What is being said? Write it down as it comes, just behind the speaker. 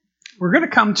We're going to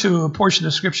come to a portion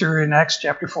of Scripture in Acts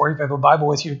chapter 4. If you have a Bible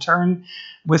with you, turn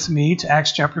with me to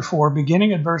Acts chapter 4,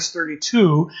 beginning at verse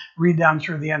 32, read down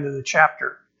through the end of the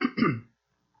chapter.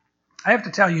 I have to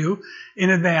tell you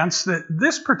in advance that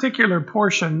this particular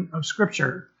portion of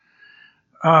Scripture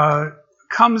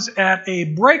comes at a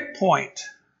break point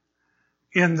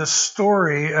in the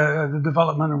story, the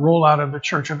development and rollout of the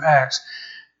Church of Acts.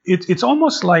 It's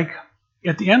almost like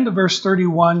at the end of verse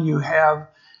 31, you have,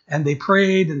 and they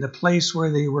prayed, and the place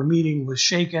where they were meeting was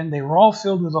shaken. They were all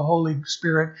filled with the Holy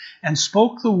Spirit and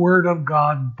spoke the word of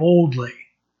God boldly.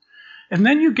 And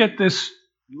then you get this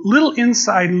little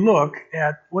inside look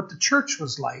at what the church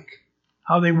was like,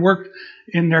 how they worked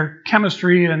in their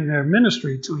chemistry and their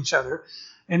ministry to each other.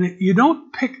 And you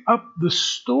don't pick up the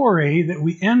story that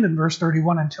we end in verse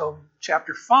 31 until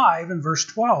chapter 5 and verse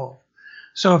 12.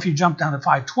 So if you jump down to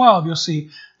 5:12, you'll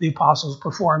see the apostles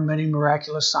perform many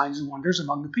miraculous signs and wonders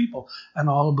among the people. And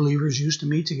all the believers used to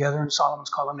meet together in Solomon's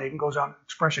colonnade, and goes on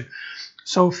expression.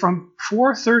 So from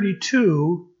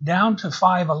 4:32 down to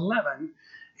 5:11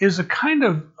 is a kind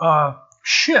of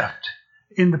shift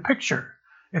in the picture.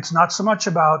 It's not so much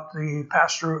about the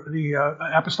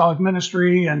apostolic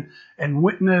ministry and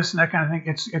witness and that kind of thing.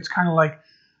 It's kind of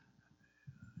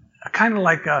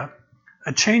like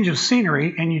a change of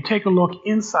scenery, and you take a look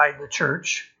inside the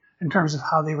church in terms of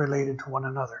how they related to one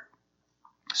another.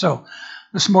 So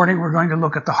this morning we're going to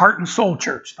look at the heart and soul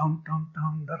church.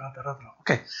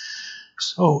 Okay,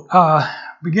 so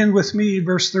begin with me,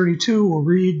 verse 32. We'll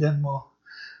read, then we'll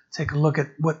take a look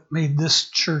at what made this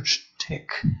church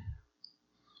tick.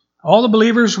 All the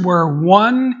believers were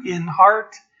one in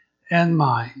heart and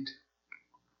mind.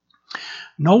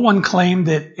 No one claimed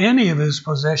that any of his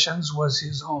possessions was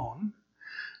his own,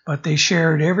 but they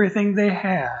shared everything they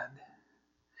had.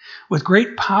 With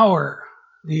great power,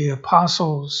 the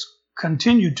apostles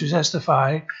continued to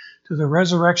testify to the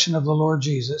resurrection of the Lord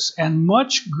Jesus, and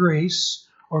much grace,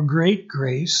 or great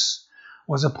grace,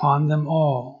 was upon them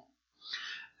all.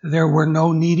 There were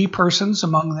no needy persons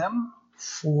among them,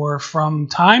 for from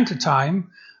time to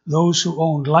time, those who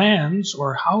owned lands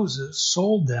or houses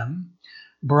sold them,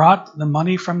 brought the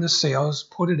money from the sales,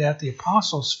 put it at the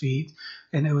apostles' feet,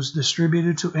 and it was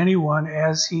distributed to anyone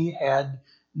as he had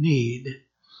need.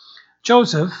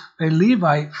 Joseph, a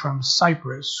Levite from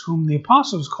Cyprus, whom the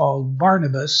apostles called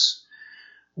Barnabas,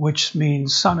 which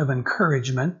means son of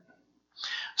encouragement,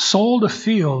 sold a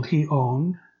field he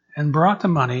owned and brought the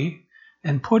money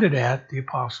and put it at the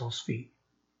apostles' feet.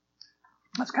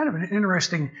 That's kind of an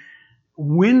interesting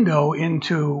window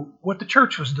into what the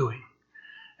church was doing.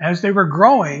 As they were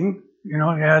growing, you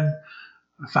had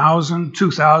 1,000,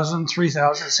 2,000,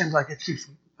 3,000. It seems like it keeps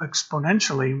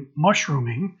exponentially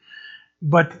mushrooming,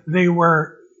 but they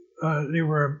were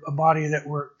a body that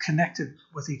were connected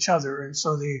with each other, and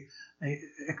so they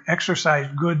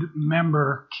exercised good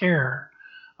member care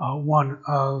one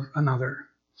of another.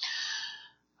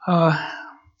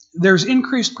 There's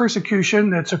increased persecution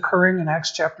that's occurring in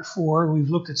Acts chapter 4. We've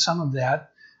looked at some of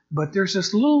that, but there's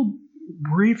this little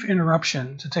brief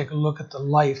interruption to take a look at the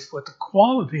life, what the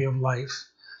quality of life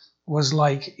was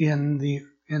like in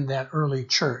that early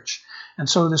church. And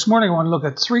so this morning I want to look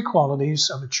at three qualities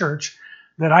of a church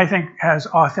that I think has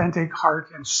authentic heart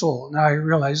and soul. Now I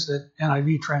realize that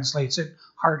NIV translates it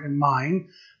heart and mind,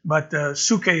 but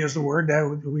suke is the word.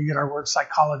 We get our word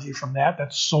psychology from that.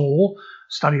 That's soul,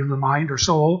 study of the mind or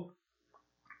soul.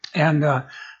 And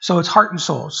so it's heart and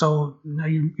soul. So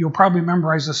you'll probably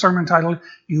memorize the sermon title.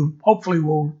 You hopefully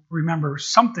will remember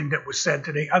something that was said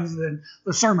today other than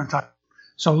the sermon title.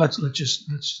 So let's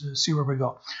see where we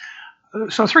go.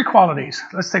 So three qualities.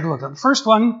 Let's take a look at them. First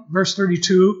one, verse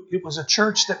 32, it was a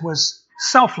church that was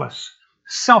selfless.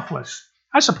 Selfless.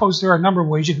 I suppose there are a number of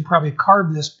ways you can probably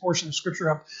carve this portion of Scripture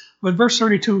up, but verse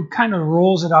 32 kind of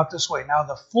rolls it out this way. Now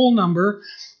the full number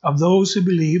of those who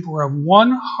believed were of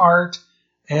one heart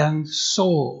and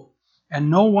soul,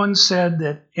 and no one said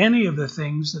that any of the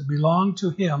things that belonged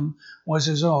to him was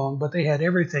his own, but they had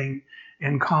everything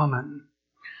in common.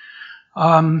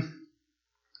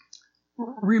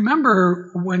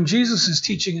 Remember when Jesus is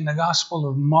teaching in the Gospel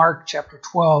of Mark, chapter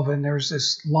 12, and there's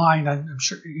this line. I'm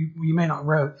sure you may not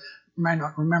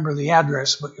remember the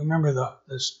address, but you remember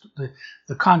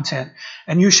the content.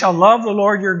 And you shall love the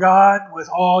Lord your God with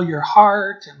all your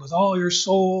heart and with all your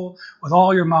soul, with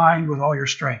all your mind, with all your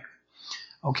strength.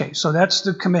 Okay, so that's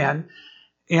the command.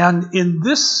 And in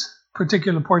this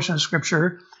particular portion of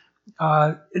Scripture,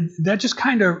 that just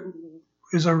kind of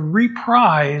is a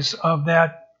reprise of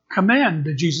that command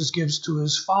that Jesus gives to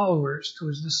his followers, to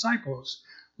his disciples.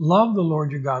 Love the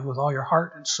Lord your God with all your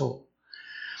heart and soul.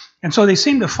 And so they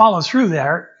seem to follow through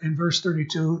there in verse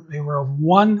 32. They were of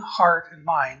one heart and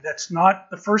mind. That's not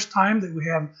the first time that we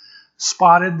have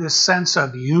spotted this sense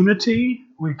of unity.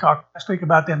 We talked last week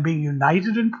about them being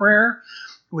united in prayer.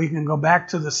 We can go back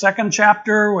to the second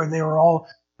chapter where they were all,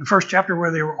 the first chapter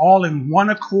where they were all in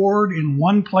one accord, in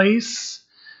one place.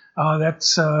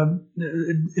 It's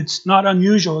not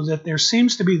unusual that there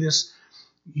seems to be this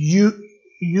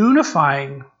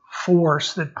unifying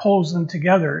force that pulls them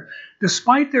together,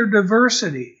 despite their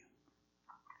diversity.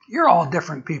 You're all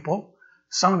different people.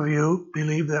 Some of you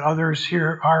believe that others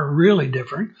here are really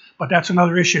different, but that's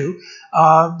another issue.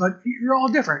 But you're all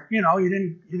different. You know, you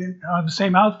didn't have the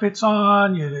same outfits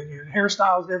on. Your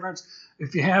hairstyle's different.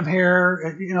 If you have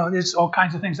hair, you know, there's all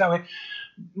kinds of things that way.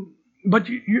 But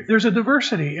there's a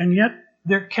diversity, and yet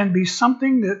there can be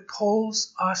something that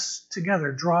pulls us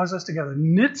together, draws us together,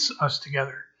 knits us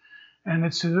together. And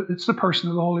it's the person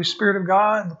of the Holy Spirit of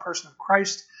God, the person of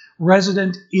Christ,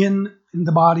 resident in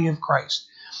the body of Christ.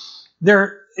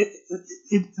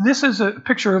 This is a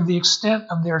picture of the extent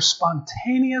of their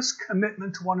spontaneous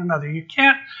commitment to one another. You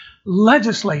can't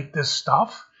legislate this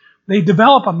stuff. They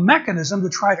develop a mechanism to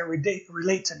try to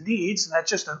relate to needs, and that's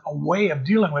just a way of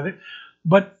dealing with it.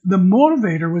 But the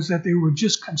motivator was that they were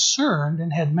just concerned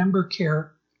and had member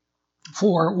care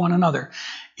for one another.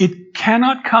 It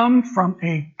cannot come from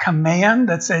a command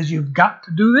that says you've got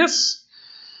to do this,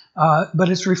 but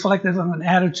it's reflective of an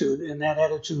attitude, and that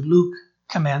attitude Luke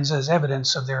commends as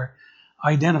evidence of their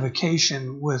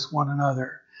identification with one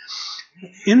another.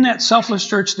 In that selfless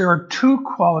church, there are two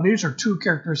qualities or two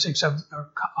characteristics of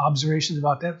observations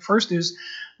about that. First is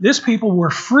this people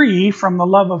were free from the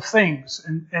love of things,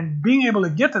 and being able to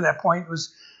get to that point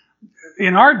was,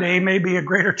 in our day, maybe a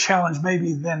greater challenge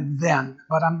maybe than then.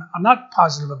 But I'm not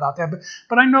positive about that.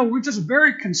 But I know we're just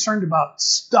very concerned about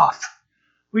stuff.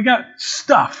 We got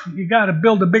stuff. You got to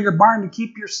build a bigger barn to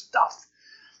keep your stuff.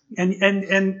 And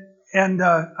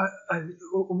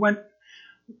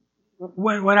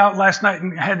went out last night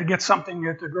and had to get something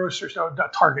at the grocery store,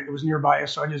 Target. It was nearby,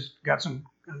 so I just got some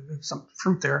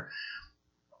fruit there.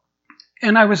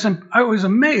 And I was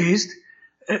amazed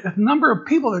at the number of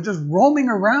people that are just roaming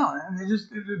around and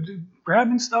they're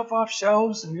grabbing stuff off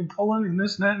shelves and pulling and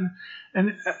this and that.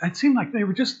 And it seemed like they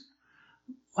were just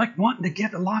like wanting to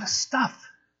get a lot of stuff.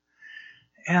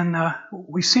 And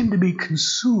we seem to be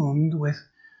consumed with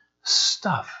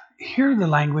stuff. Here the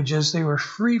language is they were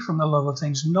free from the love of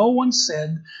things. No one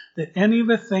said that any of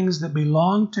the things that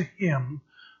belonged to him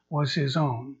was his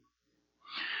own.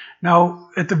 Now,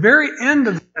 at the very end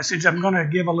of the message, I'm going to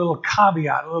give a little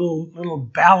caveat, a little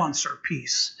balancer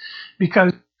piece,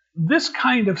 because this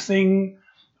kind of thing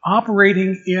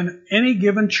operating in any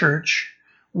given church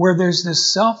where there's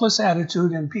this selfless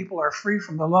attitude and people are free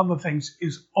from the love of things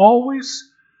is always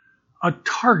a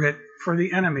target for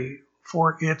the enemy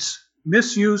for its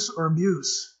misuse or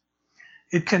abuse.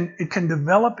 It can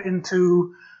develop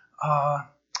into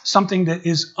something that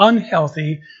is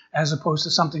unhealthy as opposed to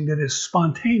something that is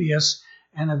spontaneous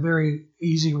and a very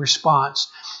easy response.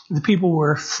 The people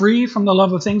were free from the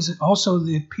love of things. Also,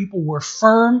 the people were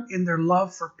firm in their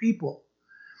love for people.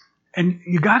 And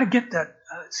you got to get that.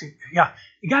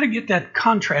 You got to get that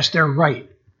contrast there right.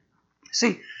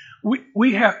 See, we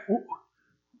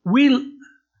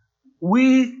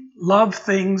love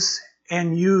things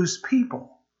and use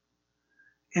people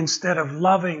instead of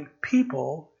loving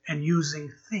people and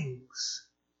using things.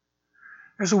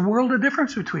 There's a world of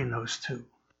difference between those two.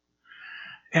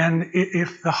 And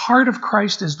if the heart of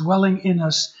Christ is dwelling in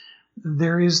us,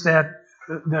 there is that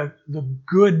the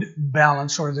good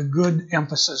balance or the good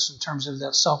emphasis in terms of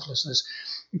that selflessness.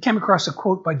 I came across a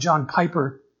quote by John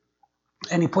Piper,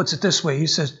 and he puts it this way. He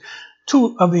says,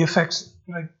 two of the effects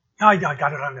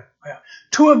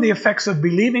of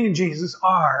believing in Jesus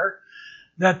are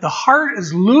that the heart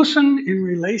is loosened in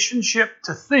relationship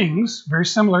to things, very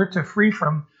similar to free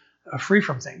from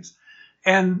things,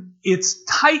 and it's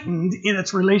tightened in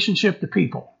its relationship to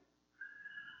people.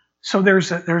 So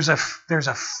there's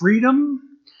a freedom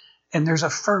and there's a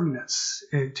firmness,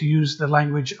 to use the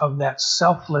language of that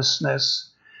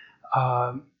selflessness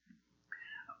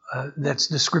that's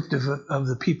descriptive of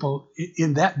the people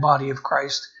in that body of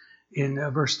Christ in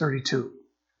verse 32.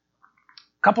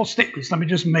 A couple statements, let me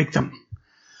just make them.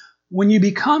 When you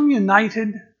become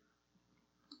united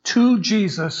to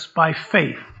Jesus by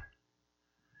faith,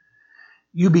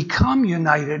 you become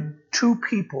united to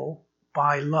people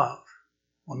by love.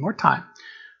 One more time.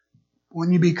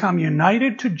 When you become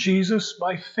united to Jesus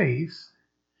by faith,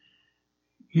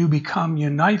 you become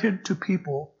united to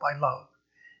people by love.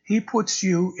 He puts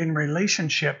you in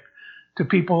relationship to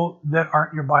people that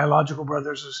aren't your biological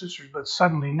brothers or sisters, but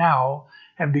suddenly now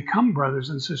have become brothers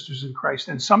and sisters in Christ.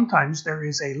 And sometimes there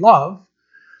is a love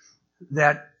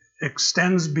that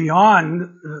extends beyond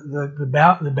the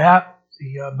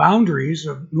boundaries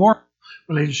of normal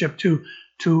relationship to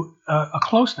a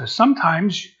closeness.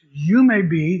 Sometimes you may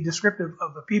be descriptive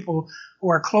of the people who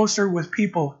are closer with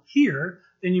people here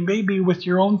than you may be with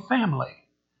your own family,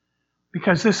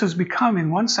 because this has become,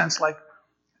 in one sense, like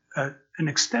an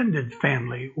extended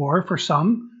family, or for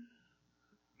some,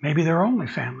 maybe their only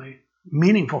family,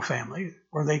 meaningful family,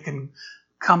 where they can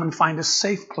come and find a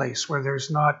safe place where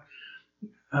there's not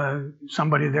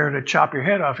somebody there to chop your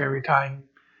head off every time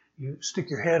you stick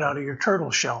your head out of your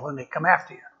turtle shell and they come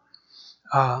after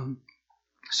you.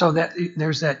 So that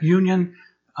there's that union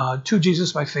to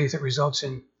Jesus by faith that results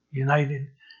in united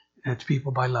to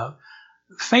people by love.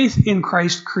 Faith in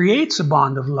Christ creates a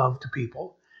bond of love to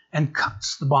people and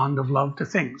cuts the bond of love to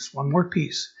things. One more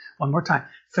piece, one more time.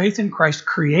 Faith in Christ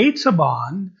creates a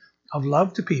bond of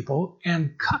love to people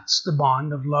and cuts the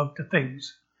bond of love to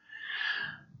things.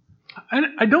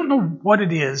 I don't know what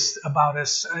it is about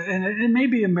us, and it may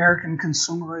be American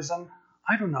consumerism.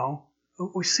 I don't know.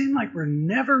 We seem like we're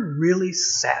never really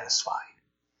satisfied.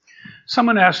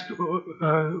 Someone asked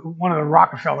one of the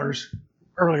Rockefellers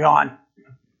early on,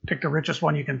 pick the richest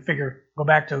one you can go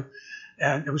back to,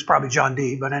 and it was probably John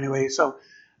D. But anyway, so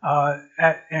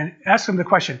and asked him the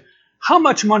question, how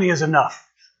much money is enough?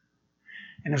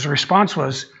 And his response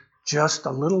was, just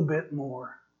a little bit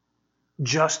more.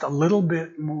 Just a little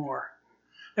bit more.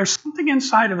 There's something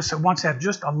inside of us that wants to have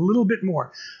just a little bit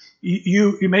more.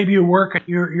 You maybe you work and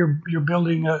you're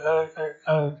building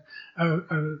a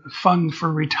fund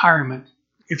for retirement.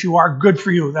 If you are, good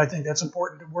for you. I think that's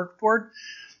important to work toward.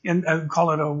 And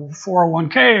call it a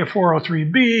 401k, a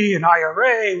 403b, an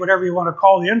IRA, whatever you want to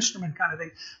call the instrument kind of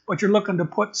thing. But you're looking to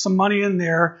put some money in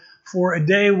there for a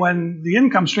day when the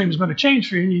income stream is going to change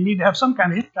for you, and you need to have some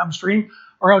kind of income stream,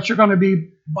 or else you're going to be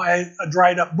by a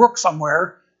dried up brook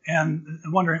somewhere and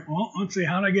wondering, well, let's see,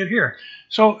 how did I get here?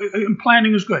 So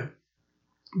planning is good.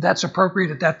 That's appropriate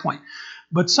at that point.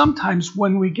 But sometimes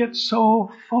when we get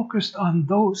so focused on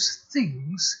those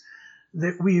things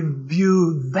that we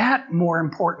view that more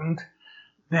important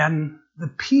than the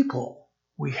people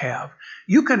we have,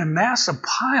 you can amass a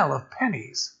pile of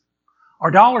pennies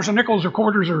or dollars or nickels or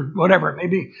quarters or whatever it may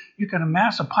be. You can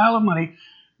amass a pile of money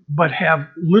but have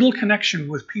little connection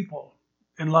with people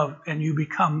in love, and you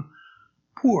become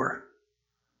poor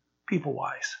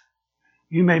people-wise.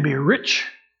 You may be rich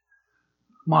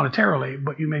monetarily,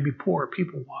 but you may be poor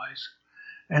people-wise.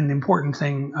 And the important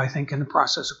thing, I think, in the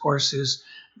process, of course, is,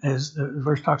 as the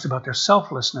verse talks about, their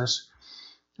selflessness.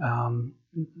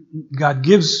 God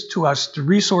gives to us the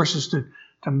resources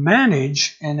to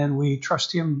manage, and then we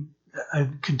trust Him,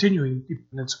 continuing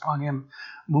dependence upon Him,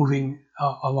 moving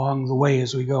along the way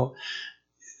as we go.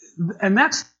 And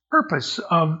that's the purpose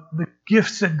of the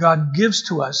gifts that God gives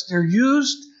to us. They're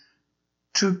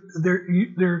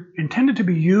intended to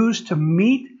be used to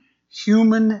meet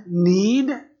human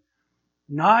need,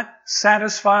 not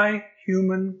satisfy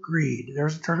human greed.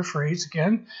 There's a turn of phrase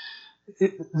again.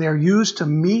 They're used to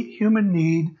meet human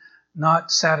need,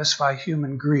 not satisfy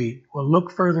human greed. We'll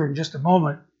look further in just a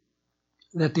moment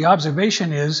that the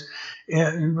observation is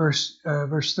in verse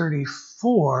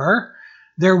 34,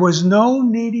 there was no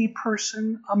needy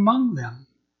person among them.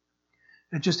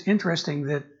 It's just interesting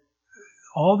that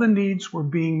all the needs were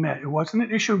being met. It wasn't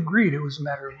an issue of greed. It was a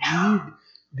matter of need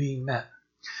being met.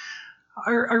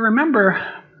 I remember,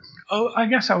 I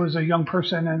guess I was a young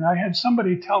person, and I had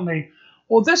somebody tell me,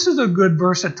 well, this is a good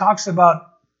verse that talks about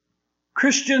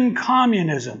Christian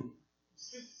communism.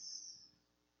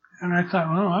 And I thought,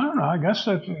 well, I don't know, I guess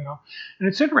that's, And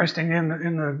it's interesting, in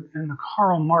the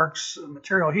Karl Marx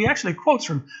material, he actually quotes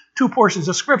from two portions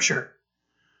of Scripture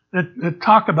that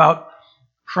talk about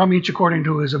from each according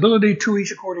to his ability, to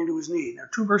each according to his need. Now,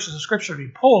 two verses of Scripture he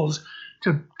pulls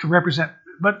to represent.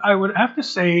 But I would have to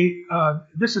say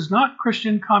this is not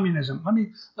Christian communism.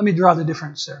 Let me draw the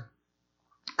difference there.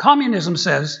 Communism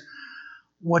says,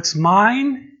 what's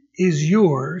mine is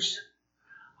yours,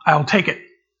 I'll take it.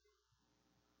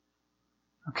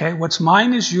 Okay, what's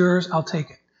mine is yours, I'll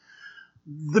take it.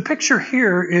 The picture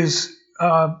here is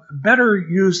better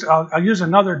used. I'll use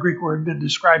another Greek word that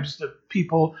describes the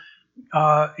people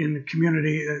in the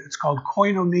community. It's called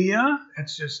koinonia.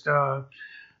 It's just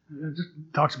it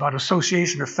talks about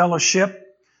association or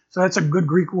fellowship. So that's a good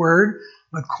Greek word.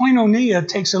 But koinonia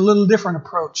takes a little different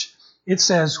approach. It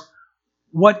says,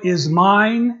 what is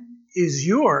mine is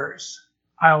yours,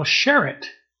 I'll share it.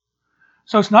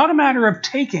 So it's not a matter of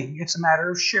taking, it's a matter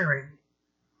of sharing.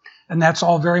 And that's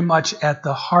all very much at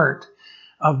the heart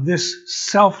of this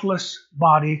selfless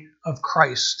body of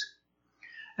Christ.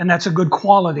 And that's a good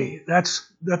quality. That's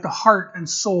at the heart and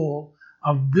soul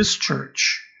of this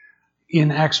church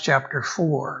in Acts chapter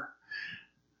 4.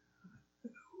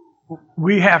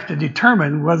 We have to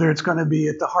determine whether it's going to be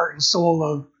at the heart and soul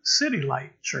of City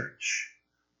Light Church.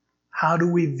 How do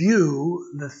we view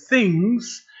the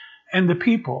things and the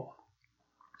people?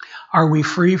 Are we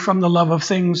free from the love of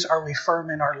things? Are we firm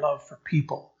in our love for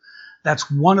people?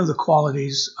 That's one of the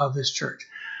qualities of this church.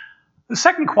 The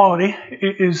second quality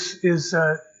is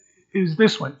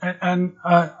this one. And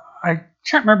I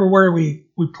can't remember where we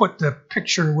put the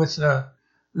picture with the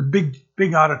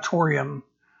big auditorium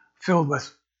filled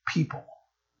with people.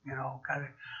 You know, kind of.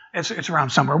 It's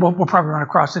around somewhere. We'll probably run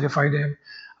across it if I did.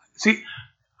 See,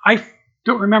 I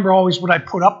don't remember always what I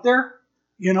put up there,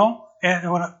 you know.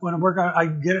 And when I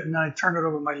get it and I turn it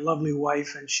over to my lovely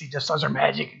wife, and she just does her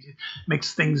magic and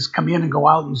makes things come in and go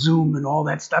out and zoom and all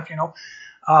that stuff, you know.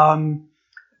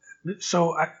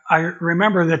 So I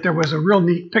remember that there was a real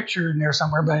neat picture in there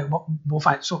somewhere, but we'll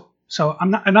find it. So I'm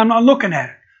not looking at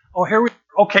it. Oh, here we.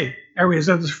 Okay, there we is.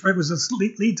 It was a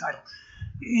lead title.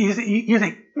 You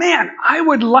think, man, I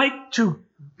would like to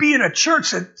be in a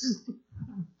church that's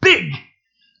big.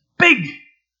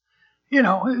 You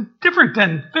know, different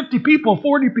than 50 people,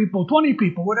 40 people, 20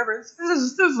 people, whatever. This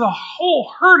is a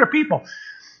whole herd of people.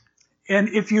 And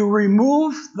if you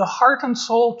remove the heart and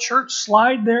soul church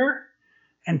slide there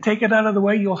and take it out of the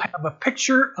way, you'll have a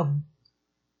picture of,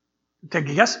 take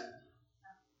a guess,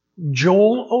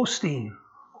 Joel Osteen.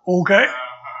 Okay?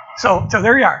 So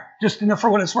there you are, just in the for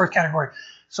what it's worth category.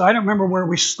 So I don't remember where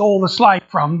we stole the slide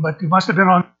from, but it must have been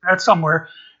on that somewhere.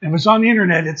 And if it's on the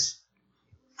internet, it's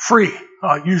free,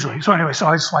 usually. So anyway, so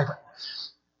I swipe it.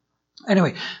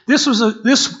 Anyway, this was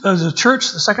a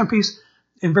church, the second piece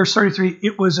in verse 33,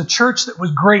 it was a church that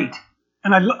was great.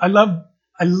 And I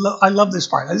love this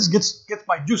part. This gets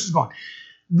my juices going.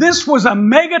 This was a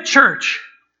mega church.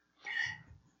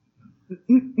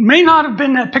 May not have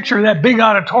been that picture of that big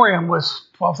auditorium with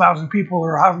 12,000 people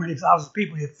or however many thousand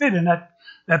people you fit in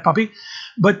that puppy.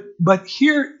 But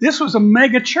here, this was a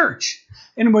mega church.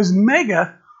 And it was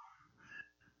mega,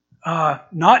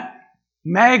 not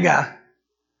MAGA.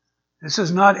 This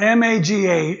is not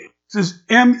M-A-G-A. This is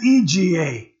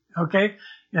M-E-G-A. Okay?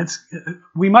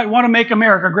 We might want to make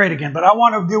America great again, but I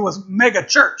want to deal with mega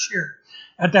church here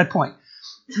at that point.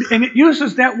 And it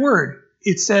uses that word.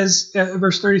 It says,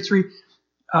 verse 33,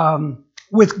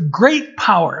 with great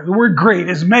power. The word great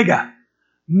is mega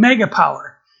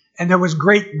power. And there was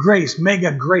great grace,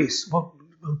 mega grace. We'll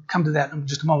come to that in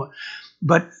just a moment.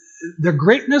 But the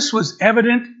greatness was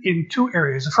evident in two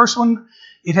areas. The first one,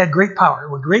 it had great power.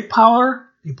 With great power,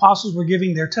 the apostles were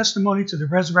giving their testimony to the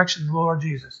resurrection of the Lord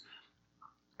Jesus.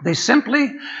 They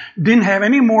simply didn't have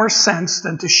any more sense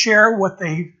than to share what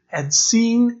they had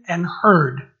seen and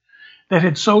heard that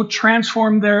had so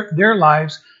transformed their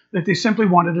lives that they simply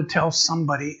wanted to tell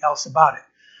somebody else about it.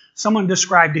 Someone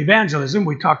described evangelism.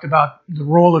 We talked about the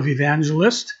role of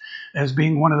evangelist as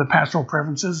being one of the pastoral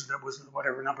preferences. That was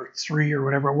whatever, number 3 or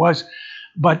whatever it was.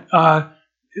 But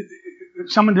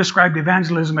someone described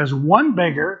evangelism as one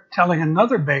beggar telling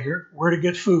another beggar where to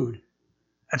get food.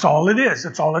 That's all it is.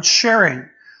 That's all it's sharing.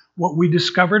 What we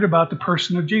discovered about the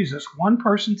person of Jesus. One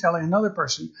person telling another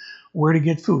person where to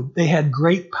get food. They had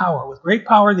great power. With great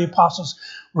power, the apostles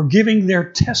were giving their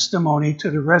testimony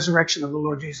to the resurrection of the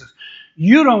Lord Jesus.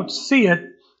 You don't see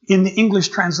it in the English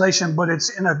translation, but it's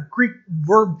in a Greek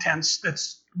verb tense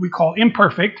we call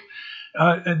imperfect.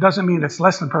 It doesn't mean it's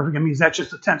less than perfect. It means that's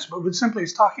just the tense. But it simply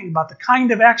is talking about the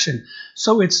kind of action.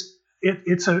 So it's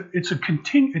a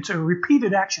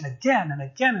repeated action again and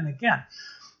again and again.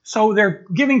 So they're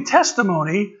giving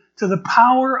testimony to the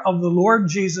power of the Lord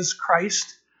Jesus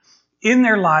Christ in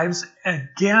their lives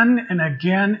again and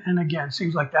again and again.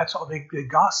 Seems like that's how they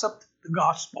gossiped the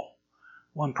gospel,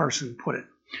 one person put it.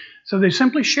 So they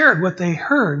simply shared what they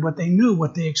heard, what they knew,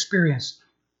 what they experienced.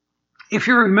 If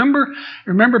you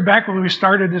remember back when we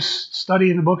started this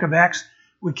study in the book of Acts,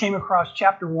 we came across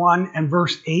chapter 1 and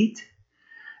verse 8.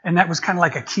 And that was kind of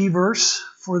like a key verse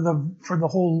for the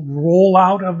whole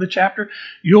rollout of the chapter.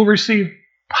 You'll receive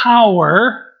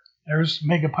power. There's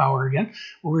mega power again.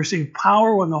 We'll receive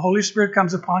power when the Holy Spirit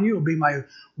comes upon you. Will be my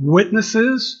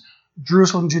witnesses.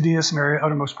 Jerusalem, Judea, Samaria,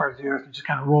 outermost part of the earth. It just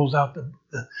kind of rolls out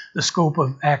the scope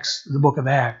of Acts, the book of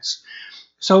Acts.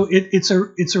 So it's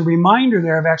a reminder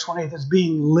there of Acts 1:8 that's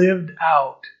being lived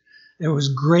out. There was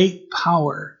great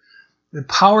power. The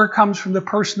power comes from the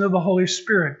person of the Holy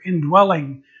Spirit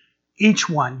indwelling each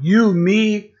one, you,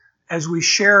 me, as we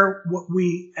share what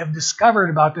we have discovered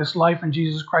about this life in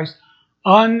Jesus Christ,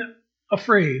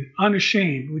 unafraid,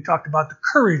 unashamed. We talked about the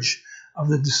courage of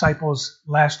the disciples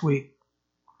last week,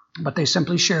 but they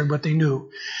simply shared what they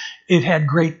knew. It had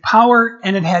great power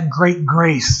and it had great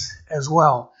grace as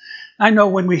well. I know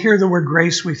when we hear the word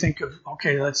grace, we think of,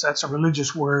 okay, that's a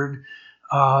religious word,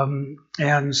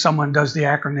 and someone does the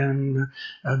acronym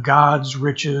God's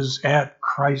riches at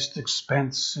Christ's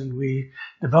expense, and we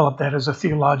develop that as a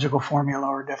theological formula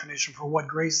or definition for what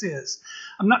grace is.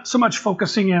 I'm not so much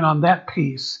focusing in on that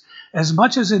piece as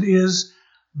much as it is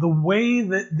the way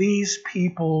that these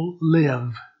people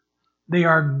live. They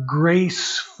are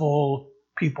graceful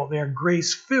people. They are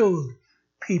grace-filled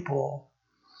people.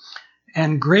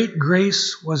 And great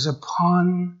grace was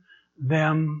upon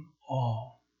them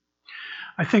all.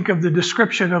 I think of the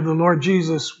description of the Lord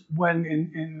Jesus when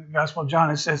in the Gospel of John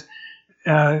it says,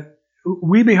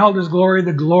 we beheld his glory,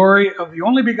 the glory of the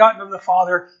only begotten of the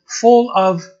Father, full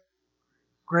of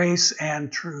grace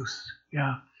and truth.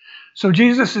 Yeah. So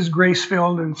Jesus is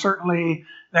grace-filled, and certainly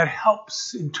that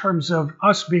helps in terms of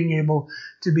us being able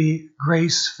to be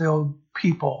grace-filled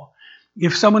people.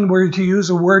 If someone were to use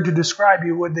a word to describe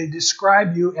you, would they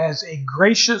describe you as a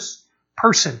gracious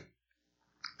person?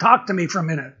 Talk to me for a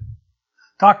minute.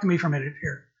 Talk to me for a minute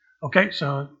here. Okay,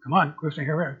 so come on,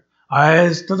 here.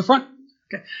 Eyes to the front.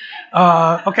 Okay.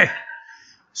 Okay.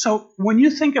 So when you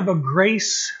think of a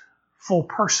graceful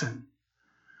person,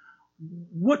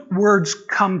 what words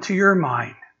come to your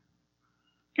mind?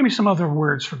 Give me some other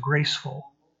words for graceful.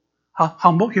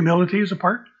 Humble, humility is a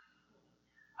part.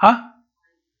 Huh?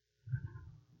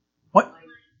 What?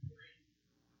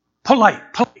 Polite.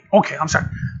 Okay, I'm sorry.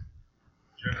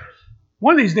 Generous.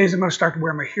 One of these days I'm going to start to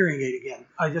wear my hearing aid again.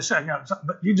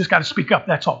 But you just got to speak up.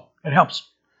 That's all. It helps.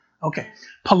 Okay.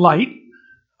 Polite,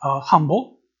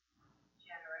 humble,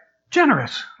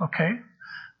 generous. Okay.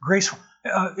 Graceful.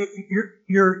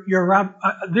 You're around.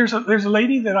 There's a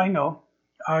lady that I know.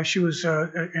 She was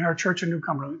in our church in New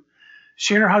Cumberland.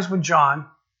 She and her husband John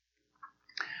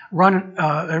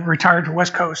retired to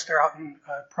West Coast. They're out in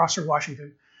Prosser,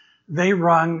 Washington. They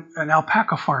run an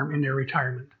alpaca farm in their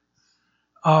retirement.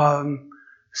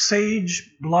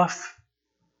 Sage Bluff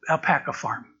Alpaca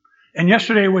Farm. And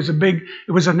yesterday was it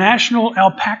was a national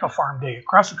alpaca farm day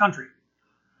across the country.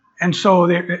 And so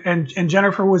and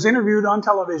Jennifer was interviewed on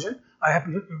television. I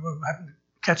happened to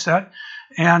catch that.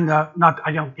 And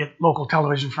I don't get local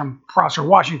television from Prosser,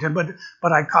 Washington,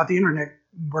 but I caught the internet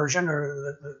version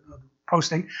or the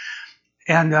posting.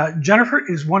 And Jennifer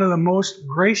is one of the most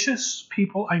gracious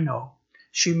people I know.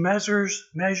 She measures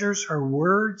her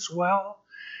words well.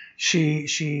 She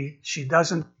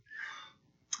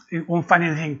won't find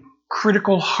anything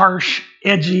critical, harsh,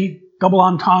 edgy, double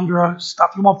entendre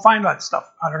stuff. You won't find that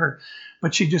stuff out of her.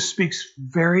 But she just speaks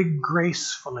very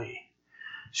gracefully.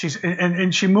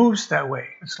 And she moves that way.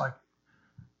 It's like,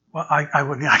 well, I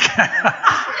wouldn't.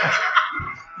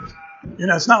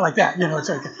 It's not like that. It's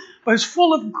like, but it's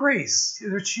full of grace.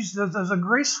 There's a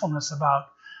gracefulness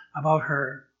about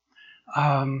her,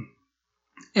 and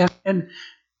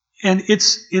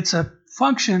it's a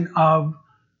function of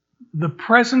the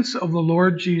presence of the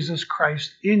Lord Jesus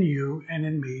Christ in you and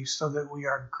in me, so that we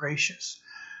are gracious.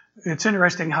 It's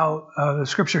interesting how the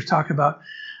scriptures talk about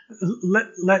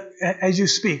as you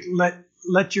speak,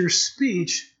 let your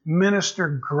speech minister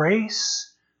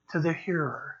grace to the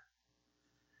hearer.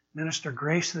 Minister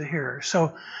grace to the hearer.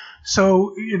 So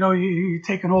you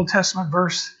take an Old Testament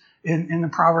verse in the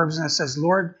Proverbs, and it says,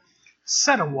 Lord,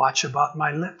 set a watch about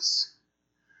my lips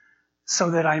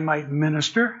so that I might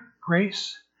minister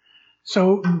grace.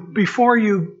 So before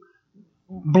you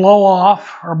blow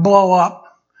off or blow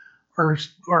up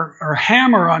or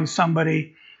hammer on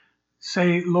somebody,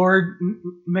 say, Lord,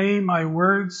 may my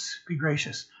words be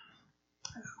gracious.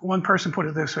 One person put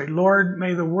it this way, Lord,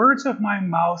 may the words of my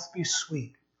mouth be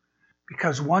sweet,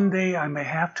 because one day I may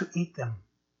have to eat them.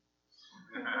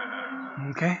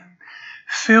 Okay?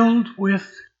 Filled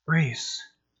with grace.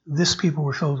 This people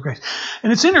were filled with grace.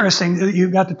 And it's interesting that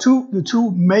you've got the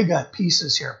two mega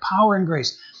pieces here, power and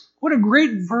grace. What a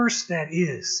great verse that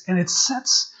is. And it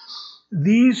sets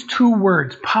these two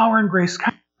words, power and grace,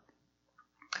 kind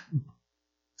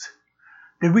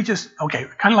of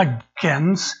like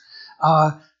bookends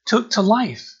to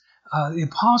life. The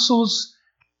apostles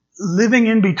living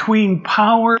in between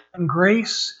power and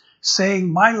grace,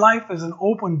 saying, my life is an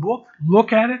open book.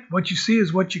 Look at it. What you see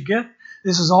is what you get.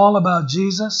 This is all about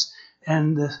Jesus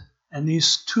and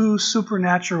these two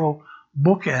supernatural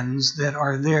bookends that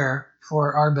are there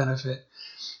for our benefit.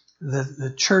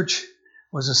 The church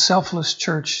was a selfless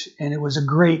church, and it was a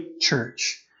great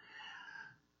church.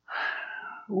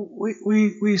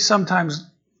 we sometimes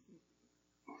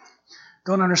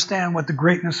don't understand what the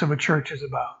greatness of a church is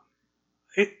about.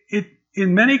 It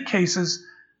in many cases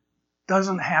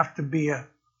doesn't have to be a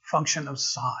function of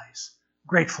size.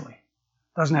 Gratefully,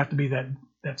 doesn't have to be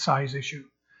that size issue,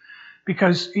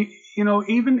 because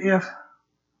even if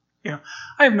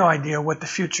I have no idea what the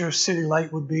future of City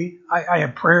Light would be. I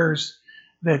have prayers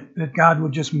that God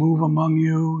would just move among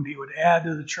you, and He would add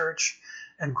to the church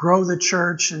and grow the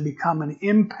church and become an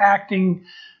impacting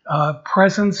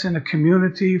presence in a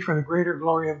community for the greater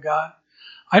glory of God.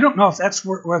 I don't know if that's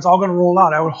where it's all going to roll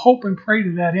out. I would hope and pray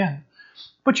to that end.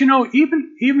 But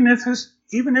even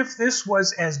if this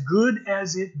was as good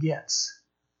as it gets,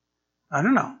 I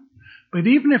don't know. But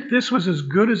even if this was as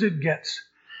good as it gets,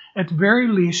 at very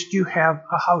least you have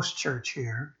a house church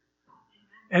here.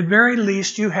 At very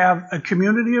least you have a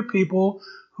community of people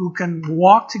who can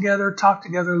walk together, talk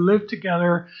together, live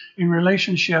together in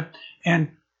relationship,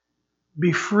 and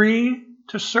be free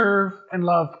to serve and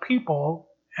love people,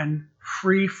 and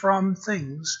free from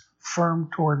things, firm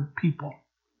toward people.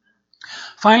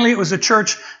 Finally, it was a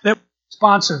church that was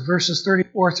responsive, verses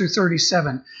 34 through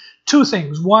 37. Two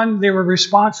things. One, they were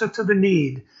responsive to the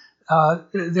need.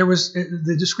 There was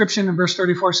the description in verse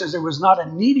 34 says there was not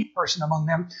a needy person among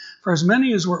them, for as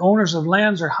many as were owners of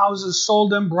lands or houses sold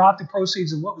them, brought the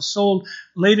proceeds of what was sold,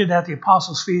 laid it at the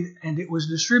apostles' feet, and it was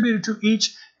distributed to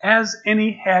each as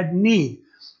any had need.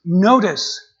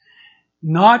 Notice,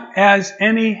 not as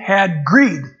any had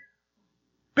greed.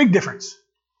 Big difference.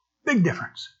 Big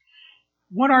difference.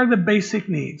 What are the basic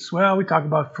needs? Well, we talk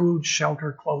about food,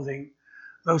 shelter, clothing,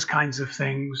 those kinds of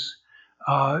things.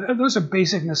 Those are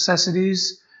basic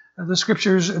necessities. The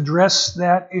scriptures address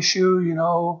that issue,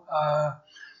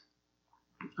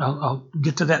 I'll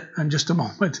get to that in just a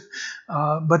moment.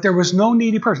 But there was no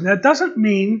needy person. That doesn't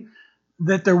mean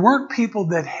that there weren't people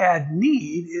that had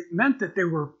need. It meant that there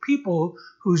were people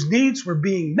whose needs were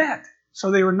being met. So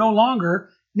they were no longer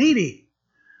needy.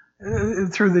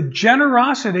 Through the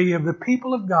generosity of the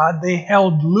people of God, they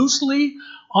held loosely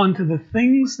onto the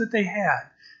things that they had.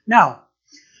 Now,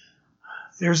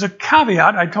 there's a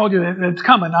caveat. I told you that it's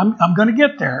coming. I'm going to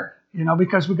get there,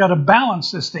 because we've got to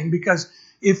balance this thing. Because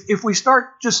if we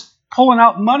start just pulling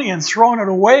out money and throwing it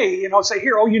away, say,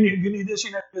 here, you need this,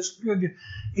 you need this.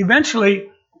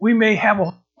 Eventually, we may have a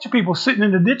bunch of people sitting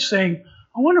in the ditch saying,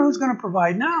 I wonder who's going to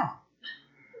provide now.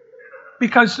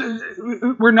 Because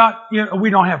we're not, we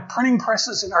don't have printing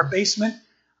presses in our basement.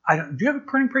 Do you have a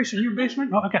printing press in your basement?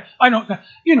 No, okay. I don't.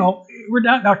 We're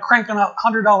not cranking out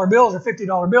 $100 bills or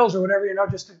 $50 bills or whatever.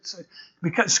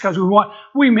 Because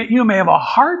you may have a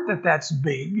heart that's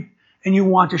big and you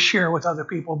want to share with other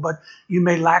people, but you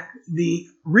may lack the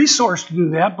resource to do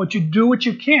that. But you do what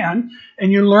you can,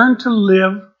 and you learn to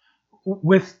live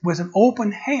with an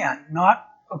open hand, not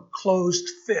a closed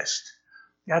fist.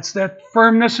 That's that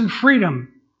firmness and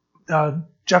freedom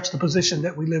juxtaposition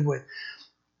that we live with.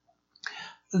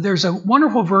 There's a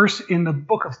wonderful verse in the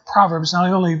book of Proverbs, and I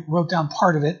only wrote down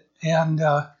part of it. And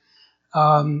I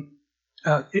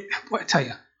tell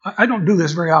you, I don't do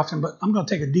this very often, but I'm going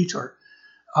to take a detour.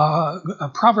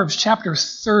 Proverbs chapter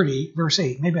 30, verse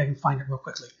 8. Maybe I can find it real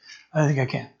quickly. I think I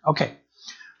can. Okay.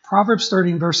 Proverbs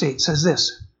 30, verse 8 says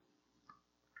this.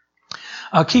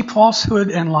 Keep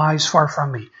falsehood and lies far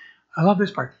from me. I love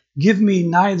this part. Give me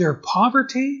neither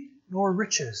poverty nor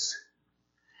riches,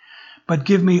 but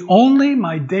give me only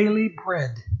my daily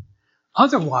bread.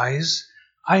 Otherwise,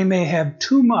 I may have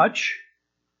too much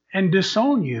and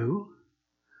disown you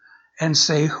and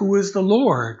say, who is the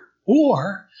Lord?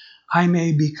 Or I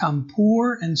may become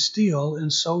poor and steal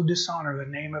and so dishonor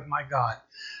the name of my God.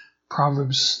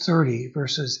 Proverbs 30,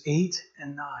 verses 8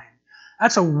 and 9.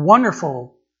 That's a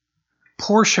wonderful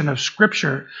portion of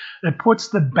Scripture that puts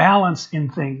the balance in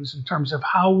things in terms of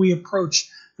how we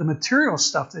approach the material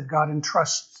stuff that God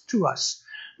entrusts to us.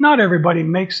 Not everybody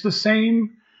makes the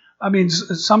same. I mean,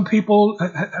 some people,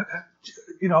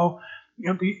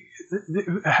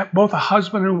 both a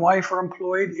husband and wife are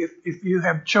employed. If you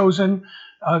have chosen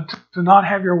to not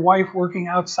have your wife working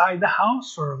outside the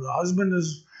house, or the husband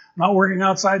is not working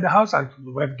outside the house, I have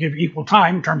to give equal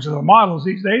time in terms of the models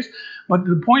these days. But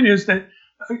the point is that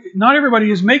not everybody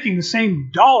is making the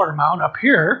same dollar amount up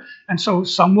here, and so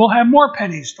some will have more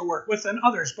pennies to work with than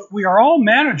others. But we are all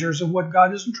managers of what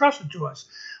God has entrusted to us.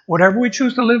 Whatever we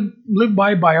choose to live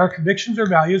by our convictions or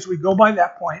values, we go by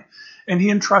that point, and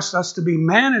He entrusts us to be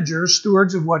managers,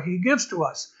 stewards of what He gives to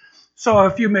us. So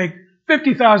if you make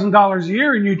 $50,000 a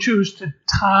year and you choose to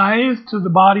tithe to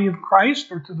the body of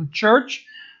Christ or to the church,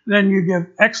 then you give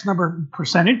X number of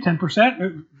percentage,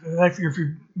 10%. If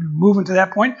you're moving to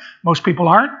that point, most people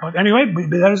aren't. But anyway, be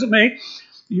that as it may,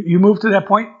 You move to that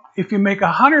point. If you make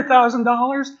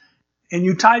 $100,000 and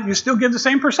you tithe, you still give the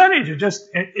same percentage. It just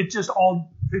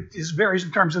varies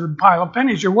in terms of the pile of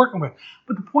pennies you're working with.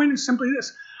 But the point is simply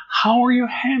this: how are you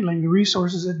handling the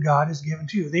resources that God has given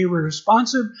to you? They were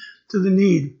responsive to the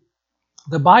need.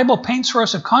 The Bible paints for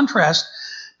us a contrast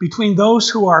between those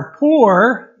who are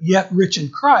poor yet rich in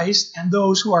Christ and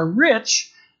those who are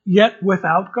rich yet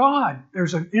without God.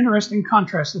 There's an interesting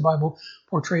contrast the Bible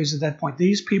portrays at that point.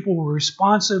 These people were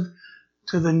responsive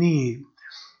to the need.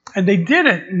 And they did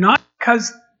it not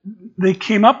because they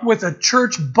came up with a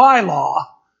church bylaw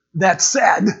that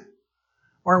said,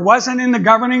 or it wasn't in the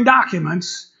governing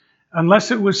documents,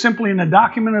 unless it was simply in a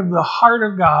document of the heart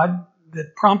of God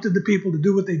that prompted the people to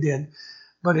do what they did.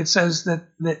 But it says that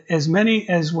as many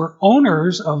as were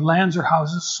owners of lands or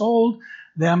houses sold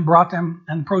them, brought them,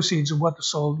 and the proceeds of what they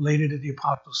sold laid it at the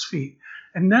apostles' feet.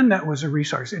 And then that was a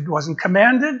resource. It wasn't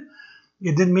commanded.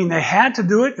 It didn't mean they had to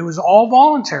do it. It was all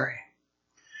voluntary.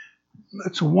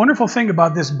 It's a wonderful thing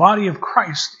about this body of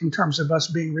Christ in terms of us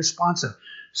being responsive.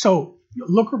 So not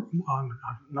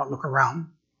look around,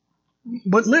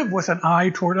 but live with an eye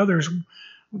toward others.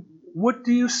 What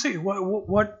do you see?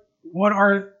 What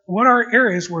are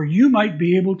areas where you might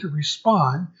be able to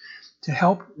respond to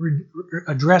help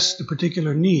address the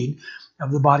particular need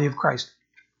of the body of Christ?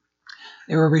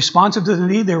 They were responsive to the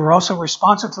need. They were also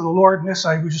responsive to the Lord. And this,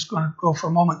 I was just going to go for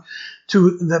a moment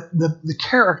to the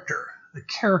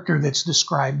character that's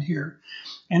described here.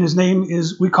 And his name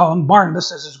is, we call him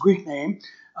Barnabas as his Greek name,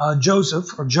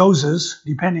 Joseph or Joses,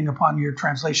 depending upon your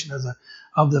translation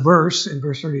of the verse in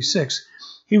verse 36.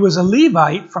 He was a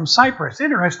Levite from Cyprus.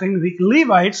 Interesting, the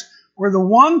Levites were the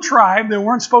one tribe that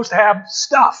weren't supposed to have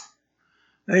stuff.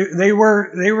 They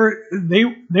weren't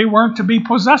to be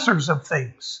possessors of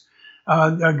things.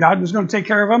 God was going to take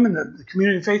care of them, and the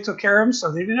community of faith took care of them,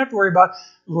 so they didn't have to worry about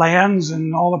lands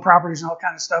and all the properties and all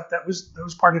kind of stuff. That was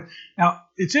part of it. Now,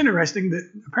 it's interesting that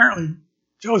apparently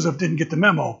Joseph didn't get the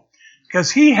memo because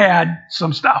he had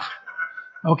some stuff.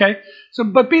 Okay? So,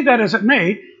 but be that as it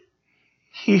may,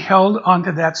 he held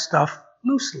onto that stuff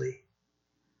loosely.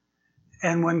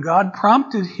 And when God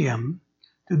prompted him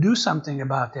to do something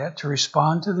about that, to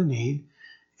respond to the need,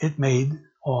 it made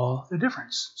all the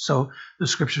difference. So the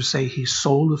scriptures say he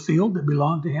sold a field that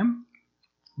belonged to him,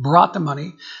 brought the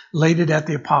money, laid it at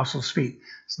the apostles' feet.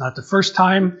 It's not the first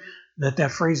time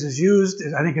that phrase is used.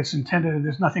 I think it's intended,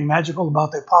 there's nothing magical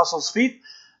about the apostles' feet.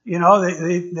 You know,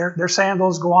 their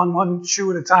sandals go on one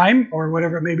shoe at a time, or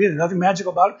whatever it may be. There's nothing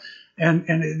magical about it. And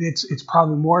it's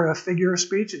probably more a figure of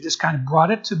speech. It just kind of brought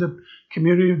it to the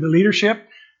community of the leadership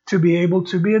to be able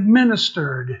to be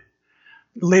administered.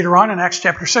 Later on in Acts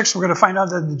chapter 6, we're going to find out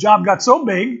that the job got so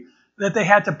big that they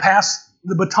had to pass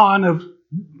the baton of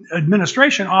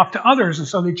administration off to others. And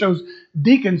so they chose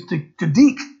deacons to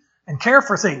deek and care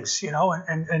for things, you know,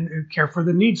 and care for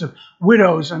the needs of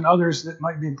widows and others that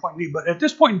might be in point of need. But at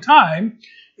this point in time,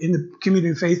 in the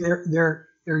community of faith, they're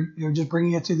just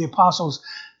bringing it to the apostles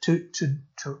to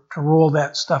roll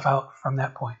that stuff out from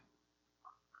that point.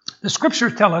 The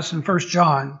scriptures tell us in 1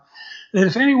 John that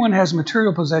if anyone has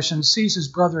material possessions, sees his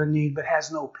brother in need, but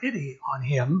has no pity on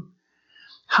him,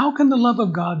 how can the love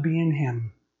of God be in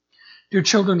him? Dear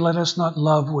children, let us not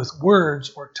love with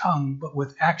words or tongue, but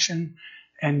with action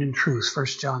and in truth. 1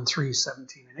 John 3,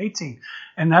 17 and 18.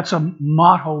 And that's a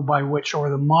motto by which, or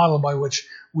the model by which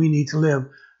we need to live.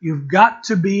 You've got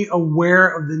to be aware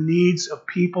of the needs of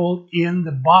people in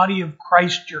the body of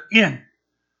Christ you're in.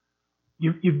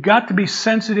 You've got to be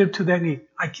sensitive to that need.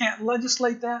 I can't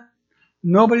legislate that.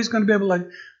 Nobody's going to be able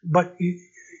to, but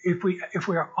if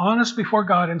we are honest before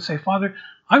God and say, Father,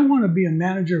 I want to be a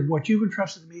manager of what you've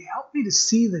entrusted to me. Help me to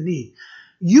see the need.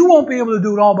 You won't be able to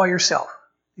do it all by yourself.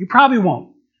 You probably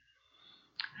won't.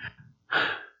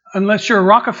 Unless you're a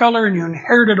Rockefeller and you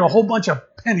inherited a whole bunch of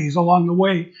pennies along the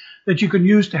way that you can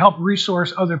use to help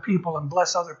resource other people and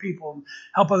bless other people and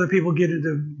help other people get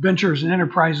into ventures and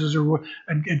enterprises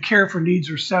and care for needs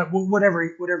or whatever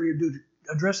you do to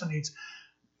address the needs.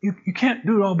 You can't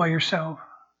do it all by yourself.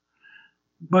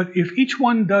 But if each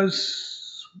one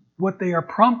does what they are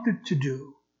prompted to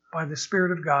do by the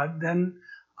Spirit of God, then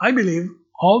I believe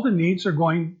all the needs are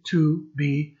going to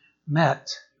be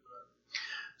met.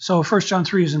 So 1 John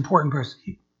 3 is important for us.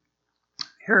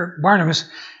 Here, Barnabas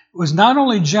was not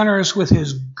only generous with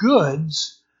his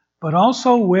goods, but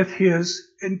also with his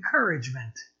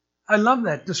encouragement. I love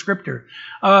that descriptor.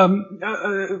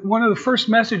 One of the first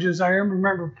messages I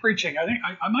remember preaching, I think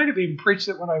I might have even preached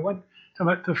it when I went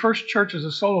to the first church as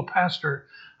a solo pastor.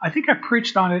 I think I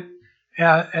preached on it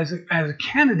as a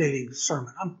candidating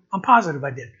sermon. I'm positive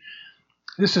I did.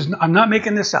 I'm not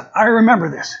making this up. I remember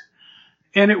this.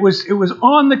 And it was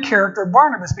on the character of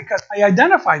Barnabas because I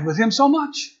identified with him so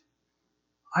much.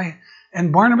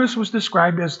 And Barnabas was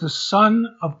described as the son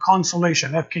of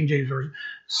consolation. That's King James Version.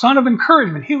 Son of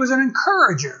encouragement. He was an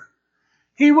encourager.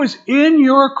 He was in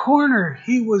your corner.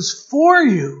 He was for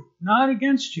you, not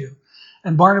against you.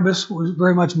 And Barnabas was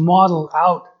very much modeled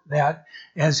out that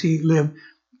as he lived.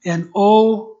 And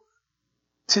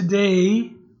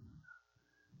today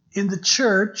in the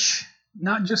church,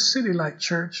 not just City Light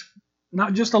Church,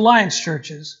 not just Alliance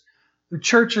churches, the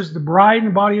church is the bride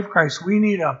and body of Christ. We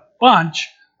need a bunch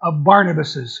of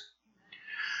Barnabases.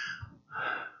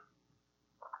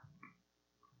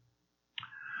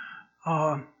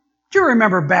 Do you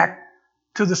remember back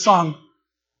to the song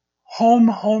Home,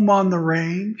 Home on the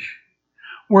Range,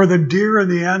 where the deer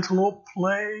and the antelope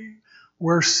play,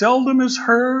 where seldom is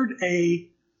heard a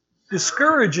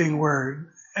discouraging word,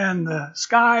 and the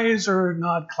skies are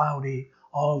not cloudy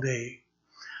all day?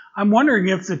 I'm wondering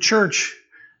if the church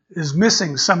is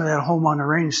missing some of that Home on the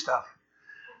Range stuff,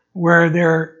 where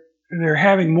they're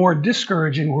having more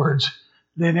discouraging words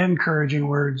than encouraging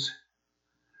words.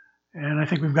 And I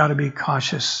think we've got to be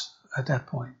cautious at that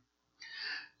point.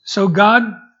 So God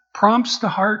prompts the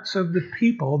hearts of the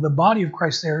people, the body of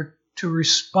Christ there, to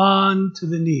respond to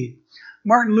the need.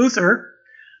 Martin Luther,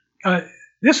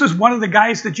 this was one of the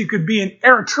guys that you could be in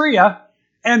Eritrea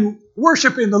and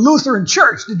worship in the Lutheran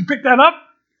church. Did you pick that up?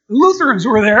 The Lutherans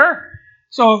were there.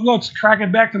 So let's track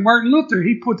it back to Martin Luther.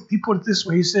 He put it this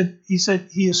way. He said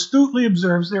he astutely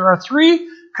observes there are 3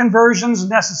 conversions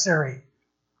necessary.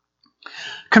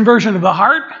 Conversion of the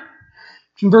heart,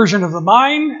 conversion of the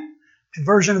mind,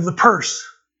 conversion of the purse.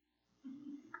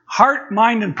 Heart,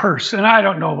 mind, and purse. And I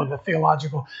don't know what the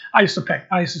theological, I suspect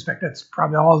that's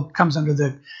probably all comes under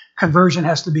the conversion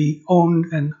has to be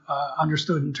owned and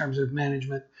understood in terms of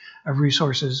management of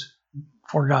resources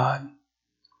for God.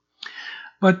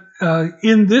 But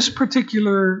in this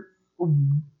particular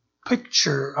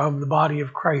picture of the body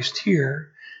of Christ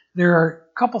here, there are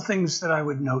a couple things that I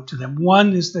would note to them.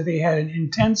 One is that they had an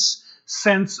intense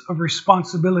sense of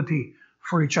responsibility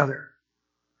for each other.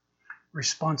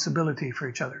 Responsibility for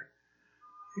each other.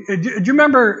 Do you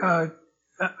remember?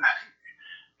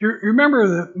 You remember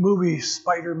the movie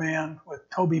Spider-Man with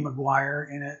Tobey Maguire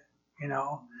in it? You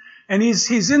know, and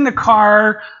he's in the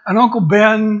car, and Uncle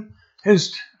Ben, I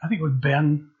think it was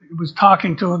Ben, was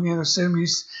talking to him in the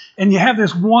semis, and you have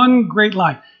this one great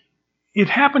line. It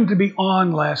happened to be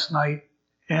on last night,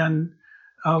 and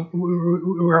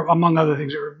we were, among other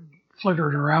things, we were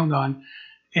flittering around on.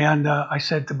 And I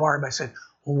said to Barb,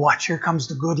 well, watch, here comes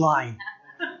the good line.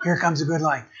 Here comes the good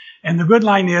line. And the good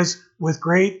line is, with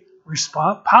great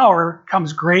power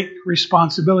comes great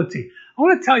responsibility. I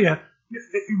want to tell you,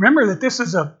 remember that this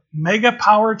is a mega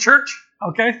power church,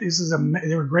 okay?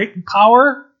 They were great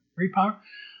power.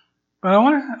 But I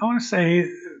want to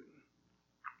say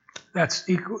that's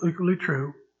equally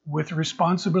true with the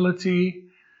responsibility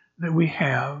that we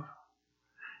have.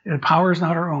 And power is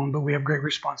not our own, but we have great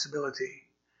responsibility.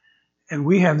 And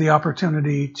we have the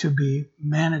opportunity to be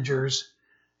managers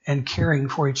and caring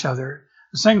for each other.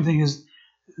 The second thing is,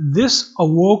 this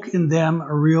awoke in them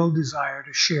a real desire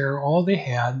to share all they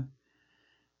had.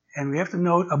 And we have to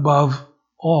note above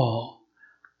all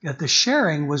that the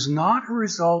sharing was not a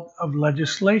result of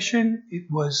legislation. It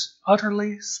was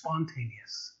utterly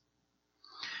spontaneous.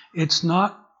 It's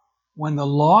not when the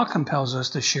law compels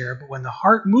us to share, but when the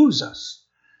heart moves us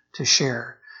to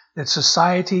share, that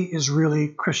society is really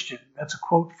Christian. That's a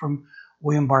quote from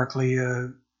William Barclay,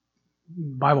 a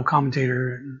Bible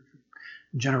commentator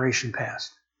in generation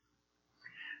past.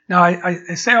 Now,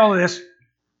 I say all of this,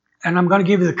 and I'm going to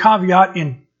give you the caveat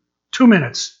in 2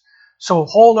 minutes. So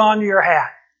hold on to your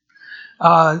hat.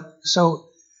 So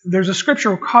there's a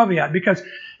scriptural caveat, because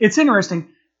it's interesting.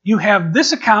 You have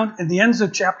this account at the ends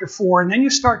of chapter 4, and then you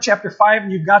start chapter 5,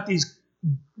 and you've got these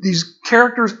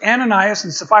characters, Ananias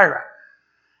and Sapphira.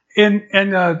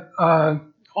 And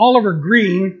Oliver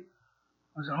Green,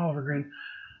 was it Oliver Green?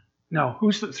 No,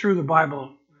 who's through the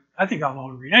Bible? I think I'm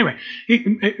Oliver Green. Anyway,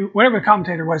 whatever the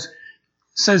commentator was,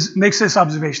 makes this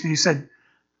observation. He said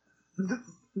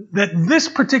that this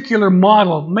particular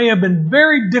model may have been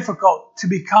very difficult to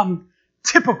become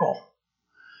typical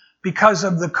because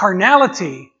of the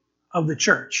carnality of the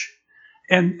church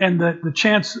and the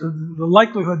chance, the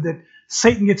likelihood that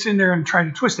Satan gets in there and tries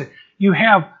to twist it. You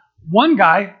have one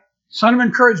guy, son of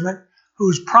encouragement,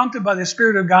 who's prompted by the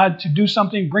Spirit of God to do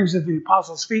something, brings it to the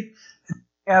apostles' feet.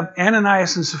 You have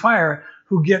Ananias and Sapphira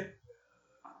who get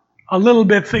a little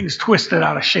bit things twisted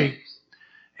out of shape.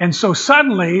 And so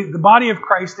suddenly the body of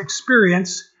Christ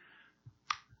experience,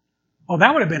 well,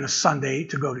 that would have been a Sunday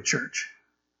to go to church.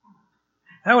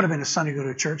 That would have been a Sunday go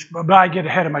to church, but I get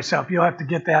ahead of myself. You'll have to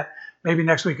get that maybe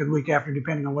next week or the week after,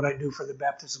 depending on what I do for the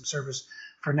baptism service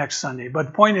for next Sunday. But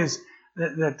the point is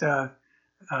that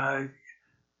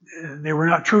they were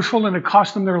not truthful, and it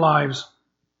cost them their lives.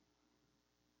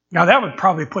 Now, that would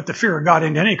probably put the fear of God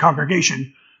into any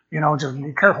congregation. Just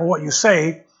be careful what you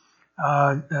say.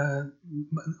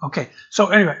 Okay. So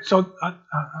anyway,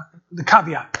 the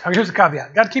caveat. Here's the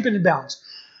caveat. Got to keep it in balance.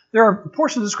 There are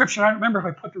portions of the scripture. I don't remember if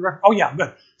I put the reference. Oh yeah,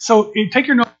 good. So you take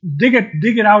your note, dig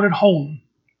it out at home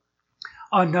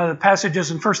on the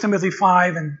passages in 1 Timothy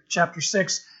 5 and chapter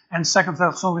 6 and 2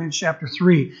 Thessalonians chapter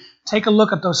 3. Take a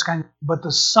look at those kinds. But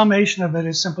the summation of it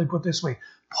is simply put this way: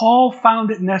 Paul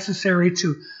found it necessary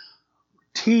to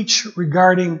teach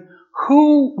regarding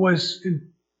who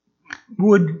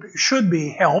should be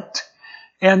helped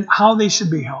and how they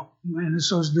should be helped. And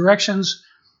so his directions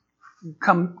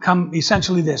come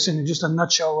essentially this, in just a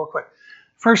nutshell real quick.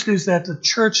 First is that the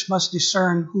church must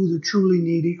discern who the truly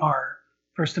needy are.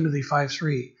 1 Timothy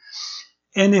 5:3.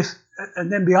 And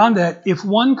then beyond that, if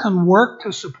one can work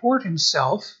to support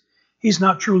himself, he's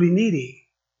not truly needy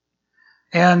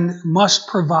and must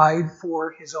provide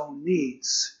for his own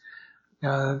needs.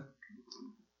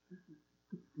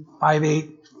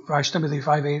 5:8, 1 Timothy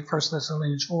 5:8, 1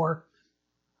 Thessalonians 4.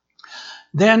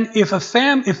 Then if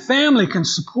family can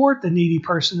support the needy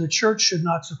person, the church should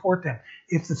not support them.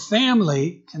 If the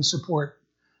family can support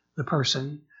the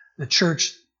person, the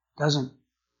church doesn't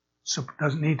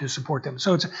need to support them.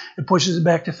 So it pushes it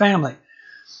back to family.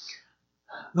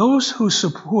 Those who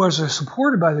are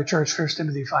supported by the church, 1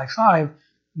 Timothy 5:5,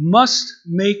 must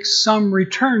make some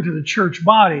return to the church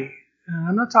body. And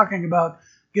I'm not talking about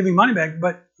giving money back,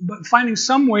 but finding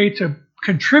some way to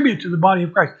contribute to the body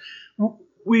of Christ.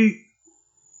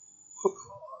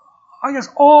 I guess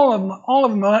all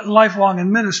of them lifelong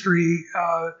in ministry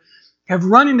have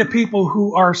run into people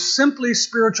who are simply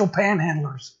spiritual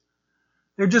panhandlers.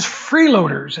 They're just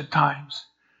freeloaders at times.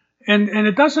 And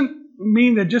it doesn't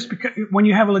mean that just because when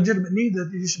you have a legitimate need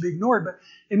that you should be ignored, but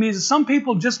it means that some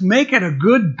people just make it a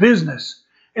good business.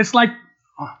 It's like,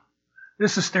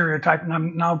 this is stereotype, and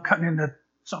I'm now cutting into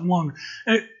something longer.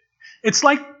 It's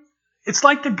like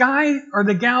the guy or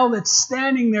the gal that's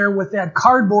standing there with that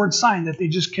cardboard sign that they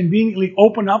just conveniently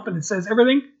open up, and it says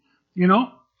everything,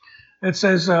 It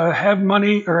says have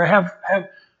money or have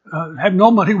no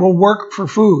money, will work for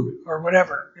food or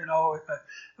whatever,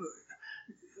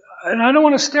 And I don't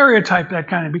want to stereotype that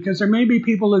kind of, because there may be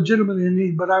people legitimately in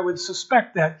need, but I would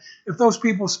suspect that if those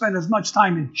people spend as much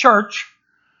time in church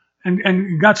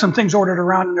and got some things ordered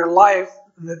around in their life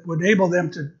that would enable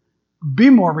them to be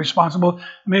more responsible,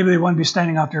 maybe they wouldn't be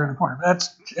standing out there in the corner. That's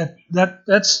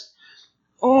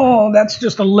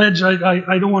just a ledge.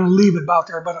 I don't want to leave it out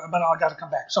there, but I've got to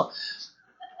come back. So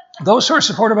those who are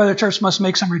supported by the church must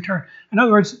make some return. In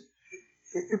other words,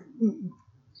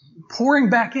 pouring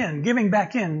back in, giving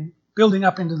back in, building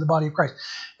up into the body of Christ.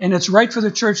 And it's right for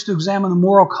the church to examine the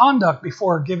moral conduct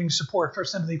before giving support. 1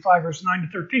 Timothy 5, verse 9 to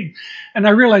 13. And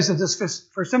I realize that this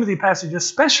 1 Timothy passage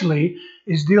especially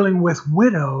is dealing with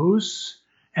widows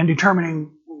and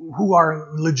determining who are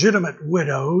legitimate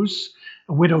widows.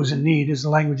 Widows in need is the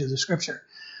language of the scripture.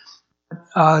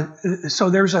 So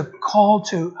there's a call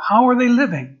to how are they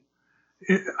living?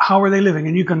 How are they living?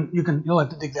 And you'll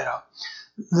have to dig that out.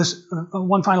 This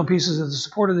one final piece is that the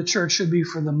support of the church should be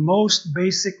for the most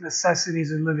basic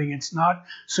necessities of living. It's not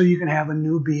so you can have a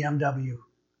new BMW.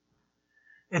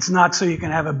 It's not so you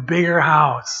can have a bigger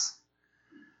house.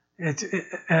 It's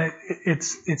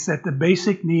that the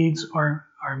basic needs are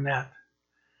met.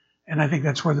 And I think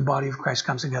that's where the body of Christ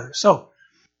comes together. So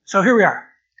here we are.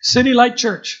 City Light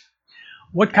Church.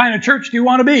 What kind of church do you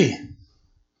want to be?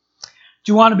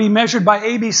 Do you want to be measured by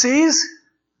ABCs?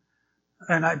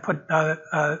 And I put,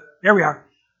 there we are.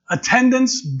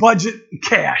 Attendance, budget,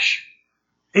 cash.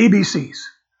 ABCs.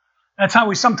 That's how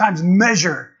we sometimes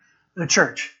measure the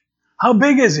church. How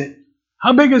big is it?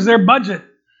 How big is their budget?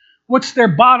 What's their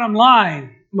bottom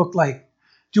line look like?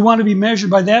 Do you want to be measured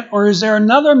by that? Or is there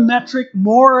another metric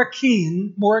more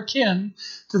akin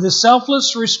to the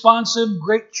selfless, responsive,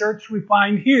 great church we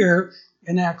find here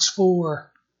in Acts 4?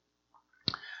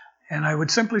 And I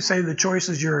would simply say the choice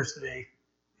is yours today.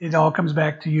 It all comes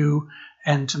back to you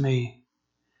and to me.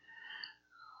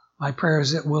 My prayer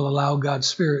is that we'll allow God's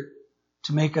Spirit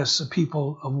to make us a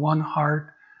people of one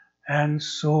heart and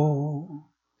soul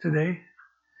today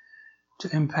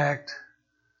to impact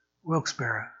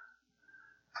Wilkes-Barre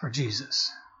for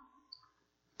Jesus.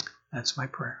 That's my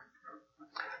prayer.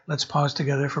 Let's pause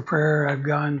together for prayer. I've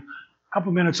gone a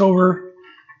couple minutes over.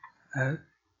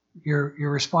 Your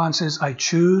response is, I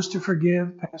choose to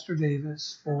forgive Pastor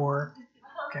Davis for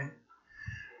Okay?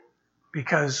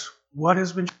 Because what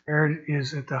has been shared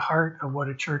is at the heart of what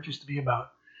a church is to be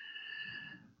about.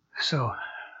 So,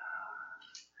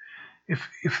 if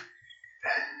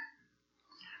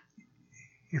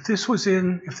this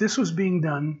was being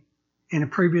done in a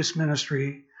previous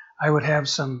ministry, I would have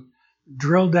some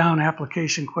drilled down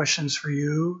application questions for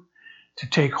you to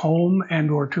take home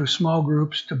and or to small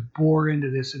groups to bore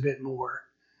into this a bit more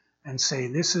and say,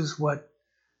 this is what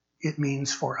it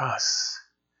means for us.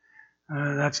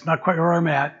 That's not quite where I'm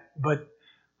at, but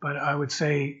I would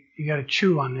say you got to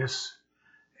chew on this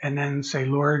and then say,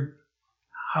 Lord,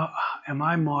 how am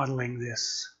I modeling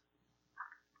this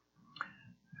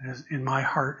as in my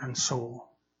heart and soul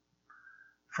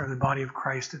for the body of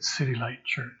Christ at City Light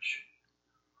Church?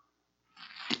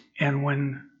 And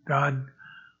when God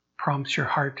prompts your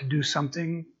heart to do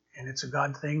something and it's a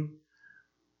God thing,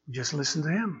 just listen to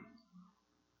Him.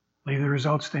 Leave the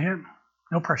results to Him.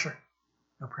 No pressure.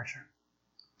 No pressure.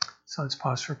 So let's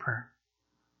pause for prayer.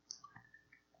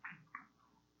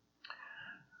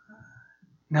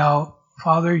 Now,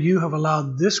 Father, you have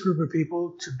allowed this group of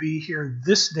people to be here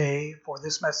this day for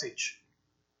this message.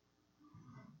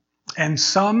 And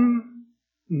some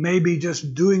may be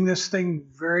just doing this thing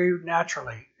very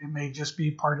naturally. It may just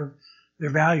be part of their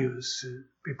values,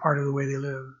 be part of the way they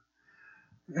live.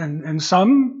 And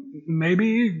some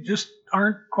maybe just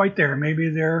aren't quite there. Maybe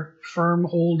their firm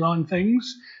hold on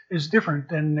things is different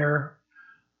than their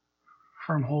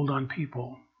firm hold on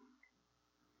people.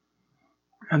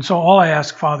 And so all I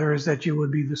ask, Father, is that you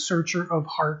would be the searcher of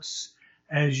hearts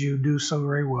as you do so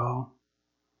very well,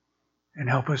 and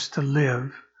help us to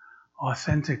live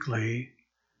authentically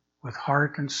with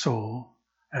heart and soul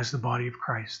as the body of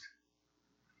Christ.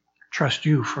 Trust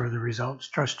you for the results.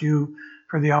 Trust you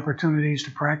for the opportunities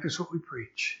to practice what we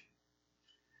preach.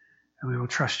 And we will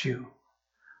trust you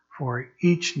for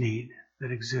each need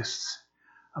that exists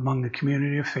among the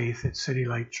community of faith at City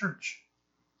Light Church.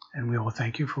 And we will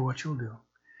thank you for what you'll do.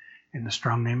 In the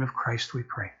strong name of Christ we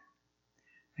pray.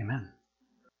 Amen.